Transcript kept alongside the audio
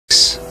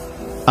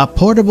A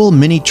portable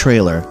mini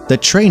trailer, the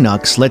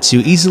Trenux lets you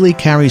easily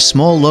carry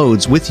small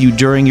loads with you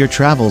during your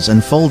travels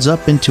and folds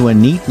up into a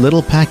neat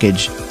little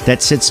package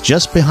that sits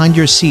just behind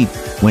your seat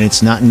when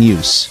it's not in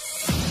use.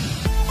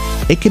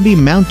 It can be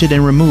mounted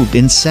and removed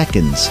in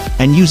seconds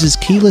and uses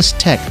keyless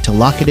tech to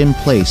lock it in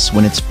place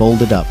when it's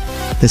folded up.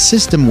 The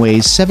system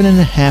weighs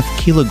 7.5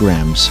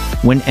 kilograms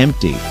when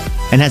empty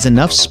and has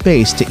enough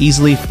space to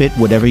easily fit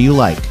whatever you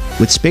like,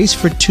 with space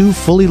for 2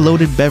 fully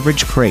loaded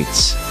beverage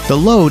crates. The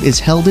load is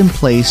held in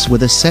place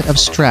with a set of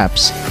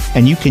straps,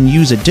 and you can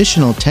use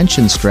additional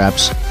tension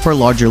straps for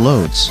larger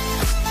loads.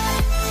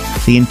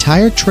 The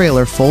entire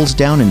trailer folds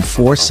down in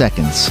 4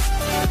 seconds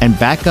and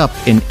back up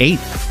in 8,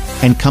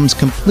 and comes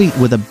complete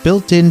with a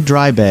built-in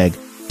dry bag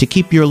to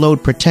keep your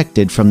load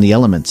protected from the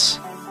elements.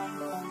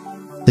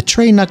 The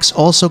Trenux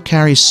also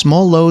carries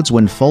small loads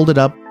when folded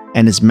up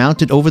and is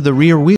mounted over the rear wheel.